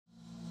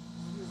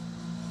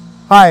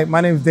Hi,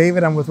 my name is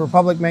David. I'm with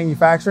Republic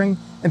Manufacturing,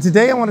 and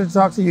today I wanted to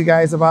talk to you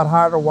guys about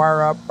how to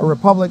wire up a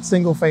Republic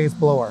single-phase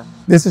blower.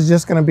 This is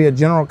just going to be a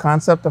general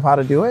concept of how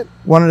to do it.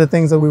 One of the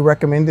things that we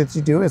recommend that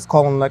you do is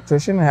call an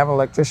electrician and have an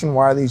electrician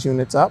wire these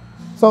units up.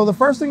 So the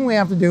first thing we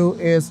have to do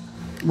is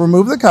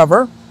remove the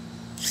cover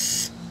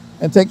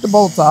and take the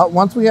bolts out.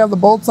 Once we have the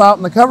bolts out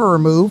and the cover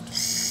removed,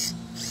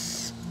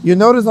 you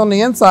notice on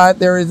the inside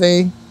there is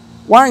a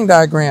wiring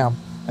diagram.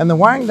 And the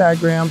wiring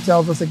diagram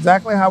tells us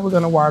exactly how we're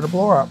going to wire the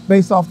blower up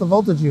based off the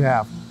voltage you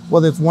have,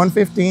 whether it's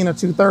 115 or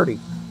 230.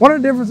 One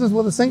of the differences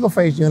with a single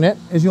phase unit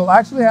is you'll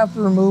actually have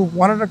to remove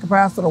one of the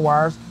capacitor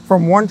wires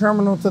from one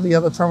terminal to the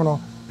other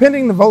terminal,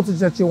 pending the voltage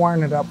that you're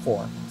wiring it up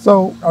for.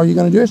 So all you're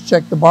going to do is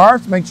check the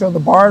bars, make sure the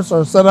bars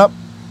are set up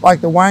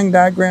like the wiring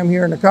diagram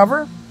here in the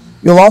cover.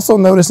 You'll also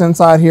notice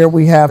inside here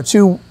we have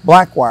two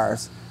black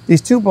wires.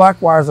 These two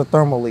black wires are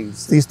thermal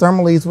leads. These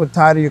thermal leads would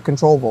tie to your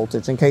control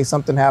voltage. In case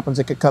something happens,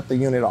 it could cut the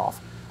unit off.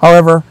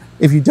 However,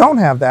 if you don't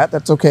have that,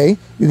 that's okay.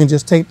 You can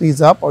just tape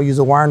these up or use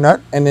a wire nut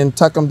and then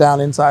tuck them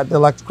down inside the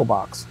electrical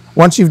box.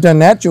 Once you've done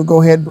that, you'll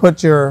go ahead and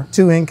put your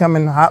two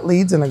incoming hot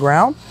leads in the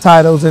ground,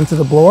 tie those into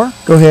the blower,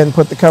 go ahead and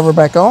put the cover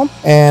back on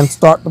and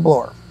start the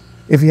blower.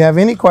 If you have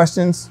any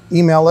questions,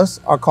 email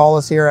us or call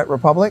us here at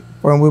Republic,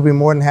 and we'll be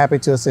more than happy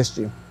to assist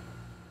you.